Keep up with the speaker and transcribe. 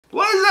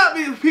What is up,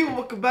 beautiful people?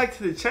 Welcome back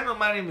to the channel.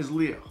 My name is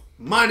Leo.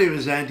 My name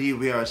is Andy.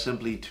 We are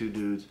Simply Two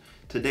Dudes.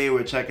 Today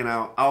we're checking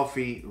out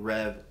Alffy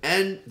Rev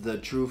and the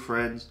True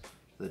Friends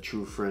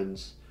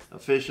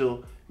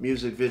official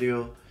music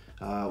video.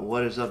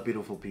 What is up,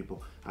 beautiful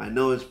people? I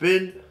know it's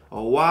been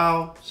a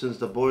while since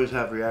the boys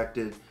have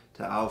reacted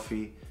to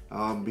Alffy.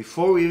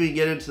 Before we even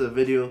get into the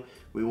video,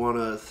 we want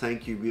to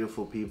thank you,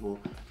 beautiful people,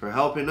 for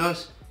helping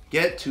us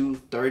get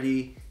to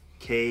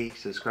 30K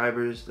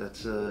subscribers.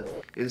 That's an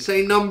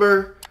insane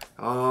number.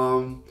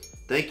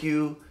 Thank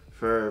you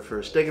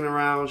for sticking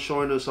around,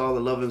 showing us all the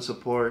love and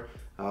support.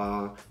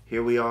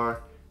 Here we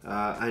are.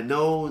 I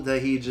know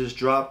that he just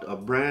dropped a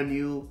brand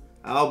new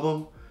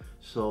album,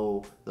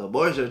 so the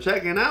boys are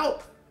checking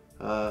out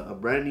a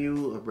brand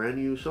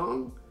new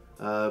song.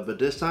 But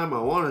this time,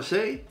 I want to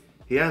say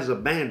he has a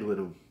band with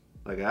him,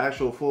 like an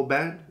actual full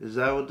band. Is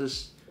that what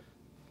this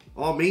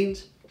all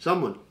means?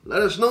 Someone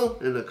let us know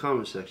in the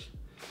comment section.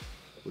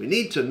 We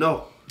need to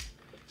know.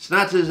 It's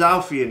not just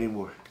Alffy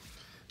anymore.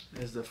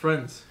 It's the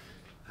Friends.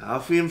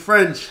 Alffy and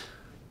Friends.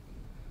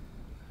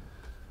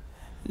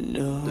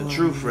 No, the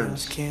True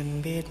Friends. Can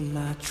beat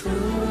my true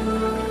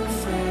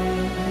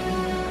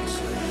friends.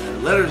 The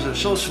letters are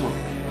so small.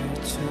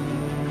 To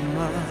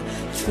my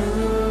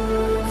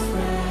true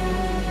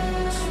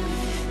friends,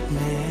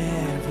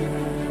 never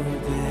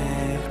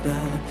back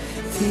down.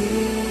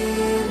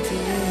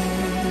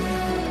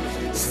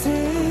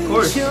 Stay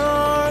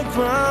your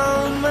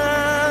ground,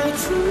 my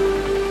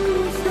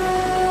true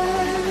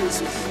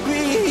friends.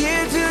 We're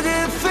here to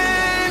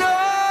defend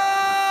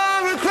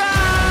our crown.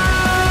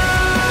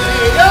 There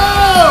you go!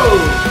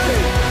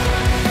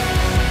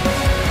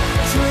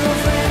 True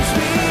friends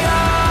we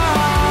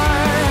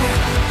are.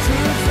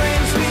 True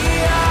friends we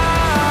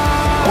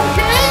are.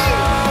 Okay.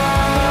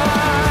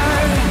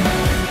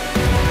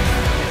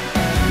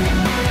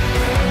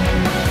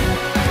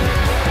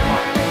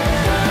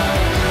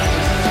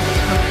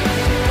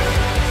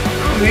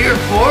 I'm here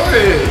for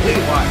it.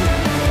 Why?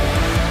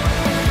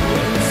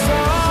 When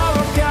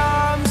sorrow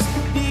comes,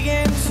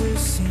 begin to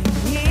sing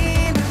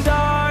in the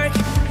dark.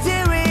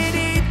 They're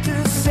ready to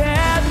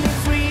set me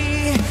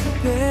free.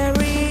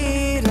 Bury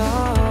it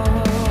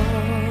all.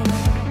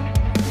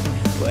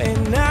 When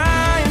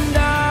I'm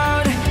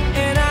down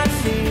and I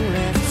feel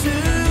left to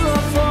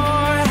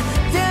fall,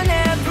 they'll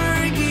never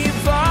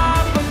give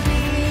up on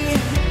me.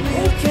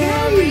 We'll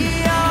carry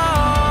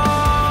on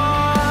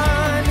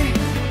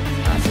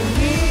until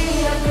we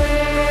are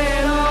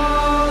great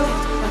old,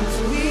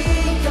 until we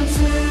come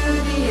to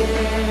the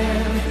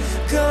end.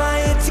 Go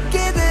out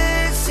together,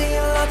 sing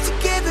along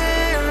together.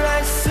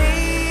 I say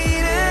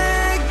it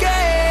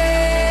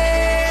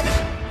again.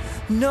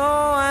 No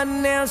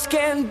one else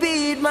can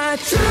beat my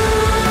true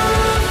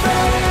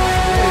friends.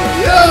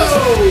 Yo!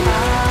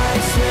 I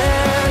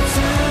swear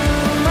to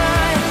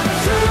my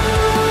true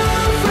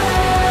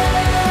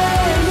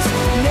friends,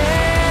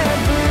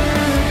 never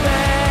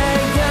back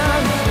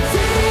down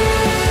till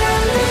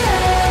the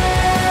end.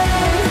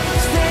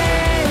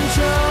 Stand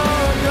your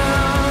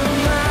ground,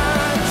 my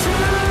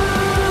true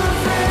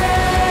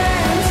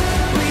friends.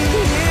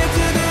 We're here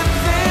to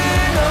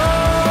defend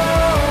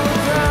our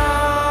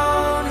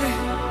ground.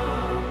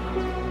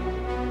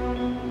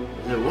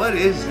 What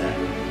is that?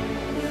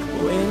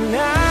 When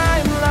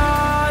I'm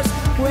lost,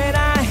 when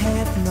I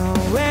have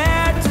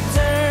nowhere to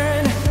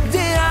turn,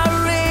 they are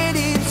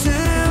ready to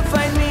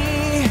find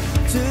me,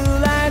 to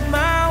light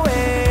my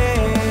way.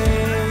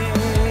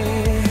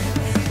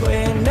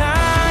 When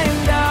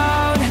I'm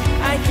down,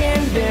 I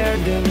can bear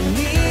the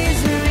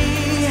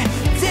misery.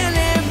 They'll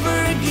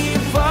never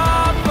give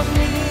up on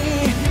me.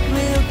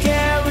 We'll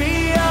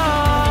carry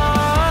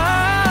on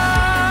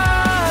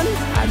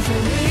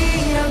until we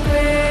are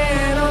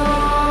great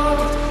old,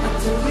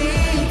 until we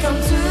come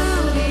to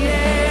the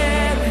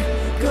end.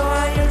 Go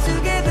higher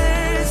together,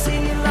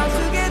 sing it loud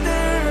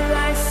together.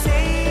 I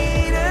say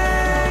it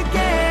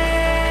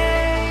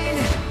again.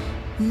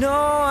 No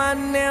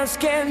one else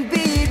can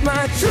beat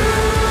my true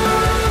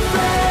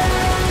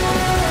friends.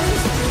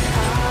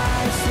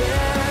 I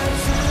swear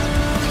to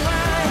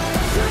my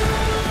true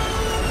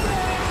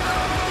friends.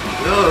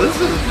 Yo, this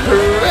is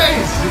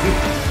crazy.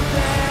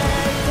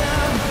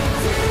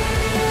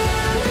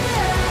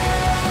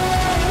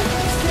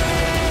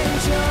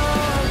 Stand your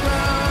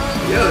ground.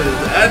 Yo,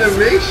 this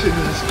animation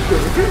is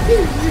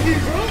crazy,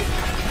 bro.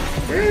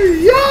 Hey,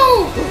 yo!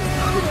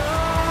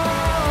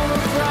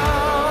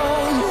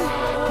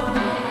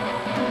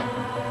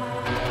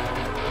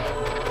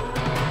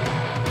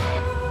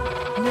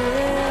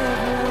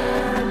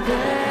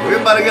 We're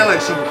about to get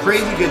like some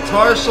crazy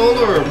guitar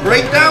solo or a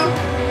breakdown?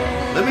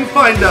 Let me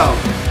find out.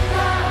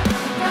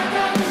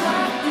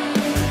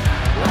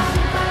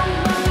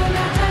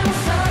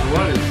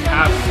 What is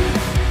happening?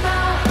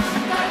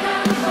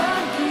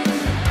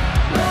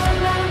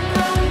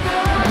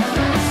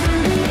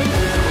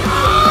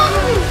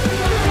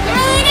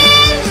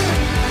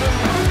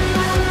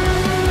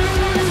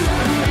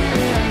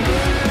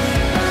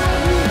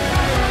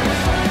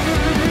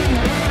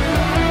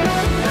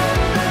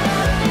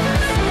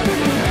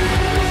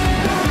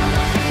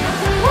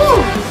 Woo!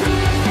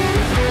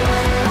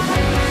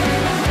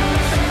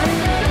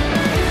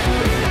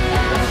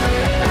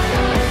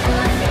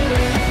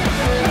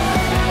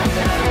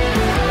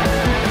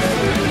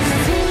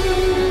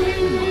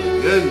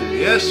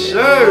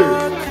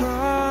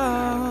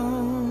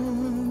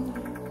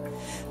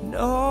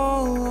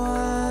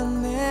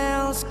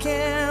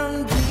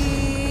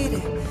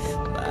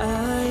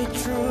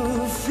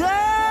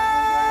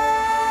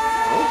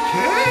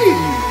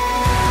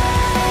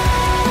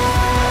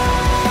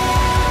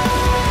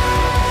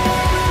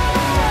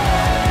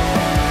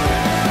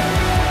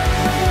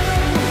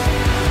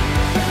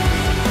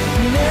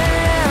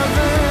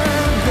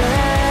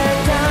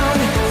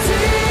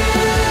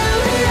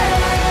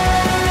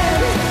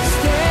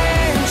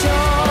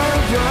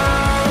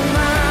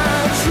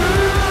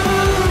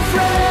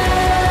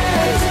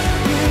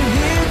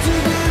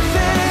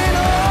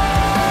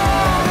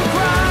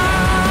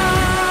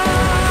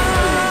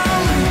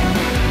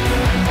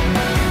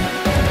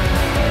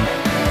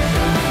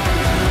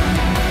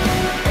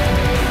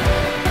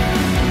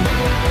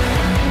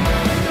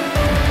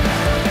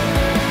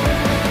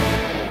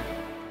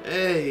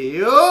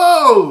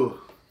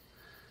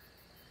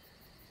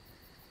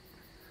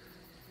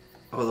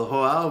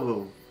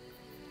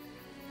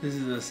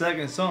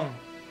 second song.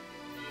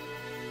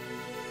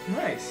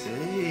 Nice.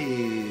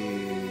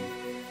 Hey.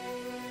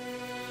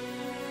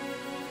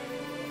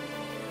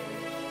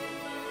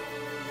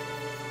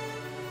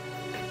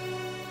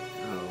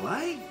 I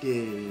like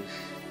this.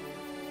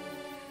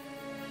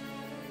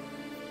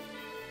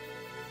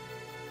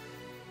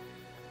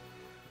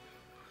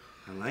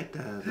 I like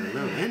that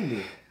little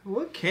ending.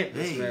 What can't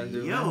this Hey, man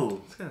do? yo.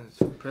 Man? This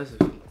guy's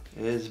impressive.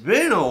 It's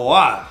been a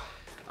while.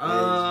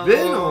 It's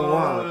been a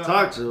while.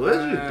 Talk to us.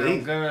 What you I'm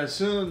think? gonna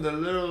assume the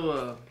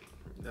little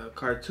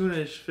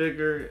cartoonish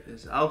figure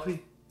is Alffy,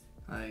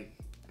 like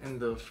in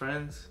the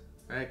Friends,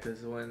 right?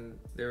 Because when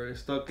they were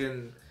stuck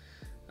in,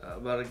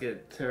 about to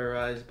get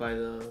terrorized by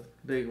the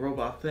big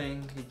robot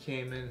thing, he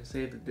came in and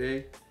saved the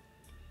day.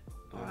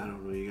 Oh, I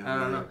don't know. You got I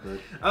don't me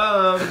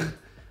know. there,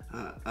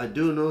 but I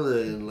do know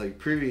that in like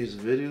previous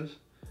videos,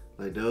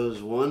 like there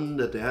was one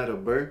that they had a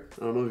bird.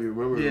 I don't know if you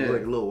remember. It was Yeah.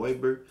 like a little white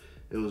bird.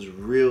 It was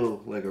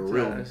real, like a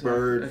real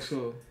bird.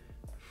 Actual.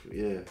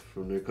 Yeah,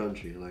 from their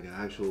country, like an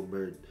actual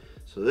bird.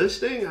 So this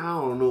thing, I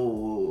don't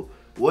know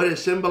what it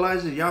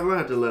symbolizes. Y'all gonna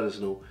have to let us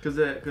know. Cause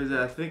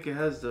I think it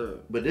has the.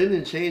 But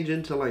didn't it change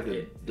into like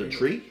the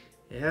tree?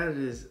 It had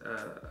his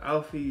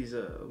Alffy's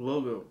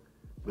logo.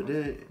 But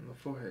then on the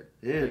forehead.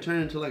 yeah, it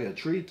turned into like a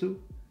tree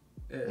too.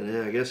 Yeah. And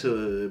then I guess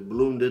it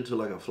bloomed into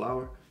like a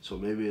flower. So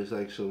maybe it's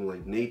like some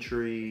like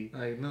nature-y.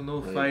 Like no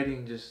like,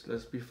 fighting, just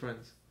let's be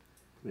friends.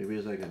 Maybe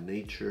it's like a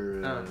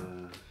nature. I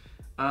don't know.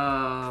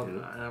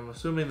 I'm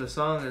assuming the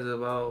song is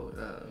about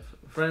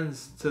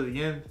friends to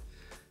the end.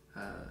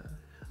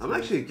 I'm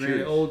actually very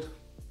curious. old.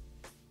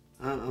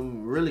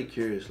 I'm really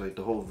curious, like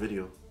the whole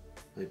video,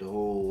 like the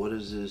whole what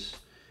is this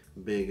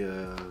big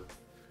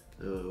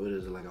what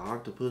is it, like an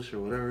octopus or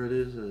whatever it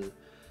is?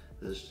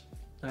 This,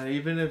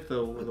 Even if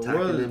the attacking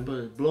world them.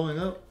 is blowing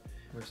up,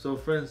 we're still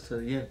friends to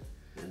the end.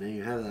 and then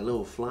you have that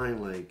little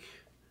flying like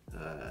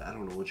I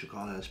don't know what you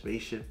call that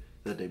spaceship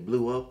that they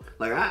blew up.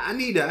 Like I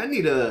need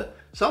a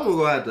someone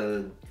gonna have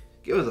to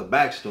give us a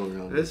backstory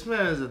on this. This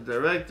man is a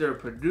director,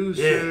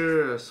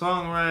 producer, a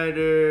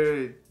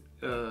songwriter.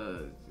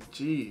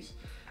 Jeez.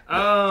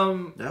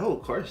 That whole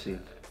car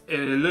scene. It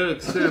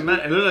looked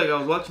cinematic. It looked like I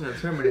was watching a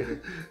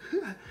Terminator.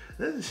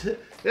 It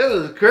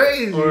was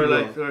crazy. Or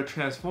bro. like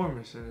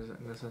Transformers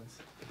in a sense.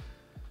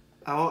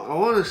 I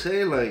want to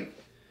say like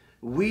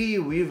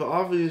we've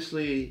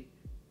obviously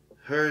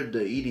heard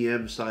the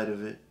EDM side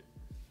of it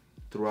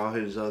throughout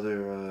his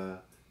other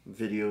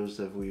videos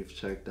that we've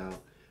checked out.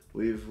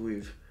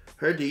 We've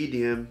heard the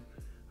EDM.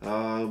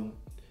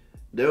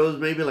 There was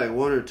maybe like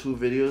one or two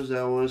videos that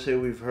I want to say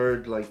we've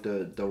heard like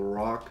the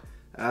rock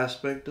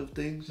aspect of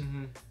things,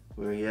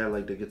 where he had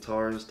like the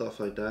guitar and stuff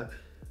like that.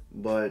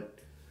 But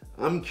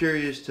I'm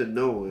curious to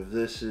know if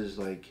this is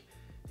like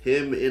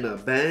him in a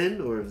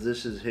band or if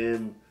this is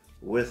him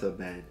with a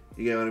band.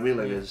 You get what I mean?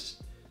 Like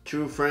it's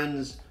true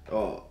friends,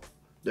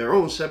 their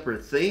own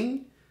separate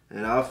thing,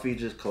 and Alffy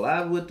just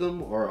collab with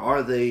them, or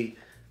are they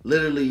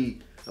literally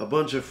a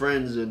bunch of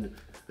friends in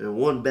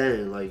one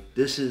band? Like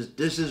this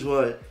is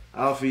what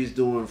Alffy's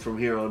doing from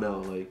here on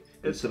out. Like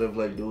instead of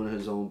like doing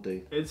his own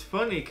thing. It's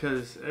funny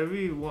because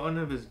every one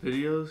of his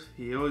videos,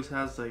 he always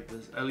has like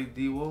this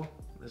LED wall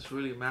that's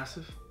really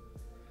massive,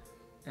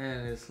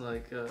 and it's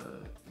like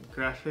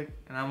graphic.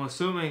 And I'm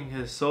assuming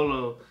his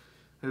solo,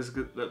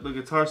 the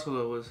guitar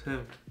solo was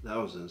him. That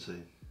was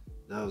insane.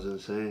 That was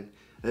insane.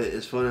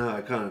 It's funny how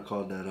I kind of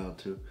called that out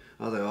too.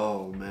 I was like,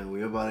 oh man,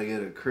 we're about to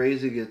get a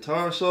crazy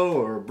guitar solo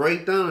or a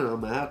breakdown, and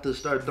I'm gonna have to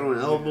start throwing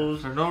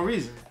elbows For no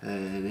reason.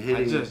 and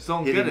I just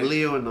don't hitting get it.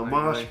 Leo in the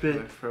mosh pit.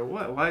 Like, for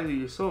what? Why are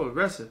you so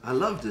aggressive? I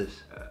love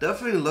this.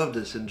 Definitely love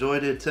this.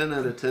 Enjoyed it. 10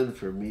 out of 10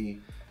 for me.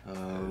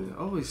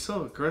 Always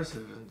so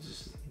aggressive and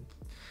just,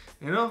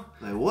 you know?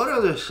 Like, what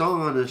other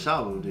song on this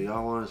album do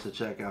y'all want us to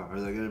check out? Are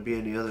there going to be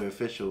any other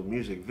official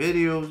music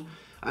videos?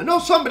 I know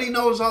somebody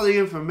knows all the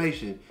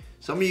information.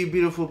 Some of you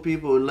beautiful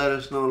people would let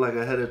us know like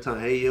ahead of time.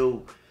 Hey,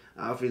 yo,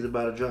 Alffy's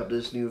about to drop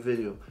this new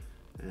video.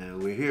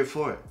 And we're here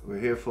for it. We're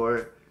here for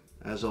it,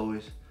 as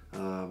always.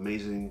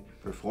 Amazing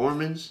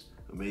performance.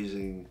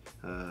 Amazing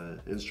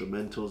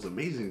instrumentals.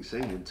 Amazing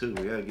singing, too.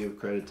 We got to give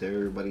credit to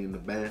everybody in the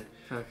band.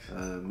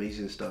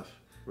 Amazing stuff.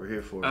 We're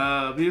here for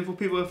it. Beautiful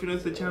people, if you're new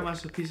to the channel,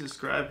 please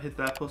subscribe, hit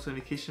that post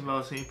notification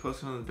bell so you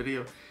post on the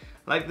video.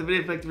 Like the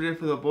video, like the video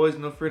for the boys,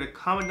 and don't forget to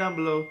comment down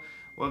below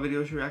what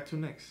videos you react to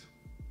next.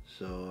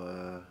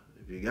 So,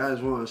 if you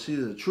guys want to see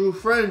the true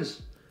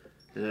friends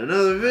in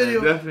another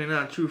video, Definitely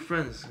not true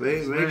friends.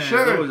 Make Man,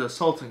 sure that was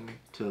assaulting me.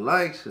 to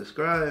like,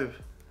 subscribe,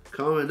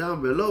 comment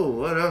down below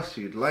what else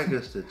you'd like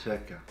us to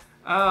check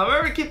out.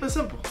 Remember, keep it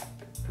simple.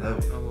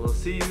 Love you. And we'll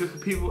see you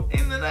people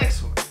in the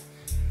next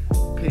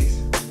one.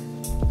 Peace.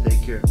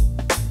 Take care.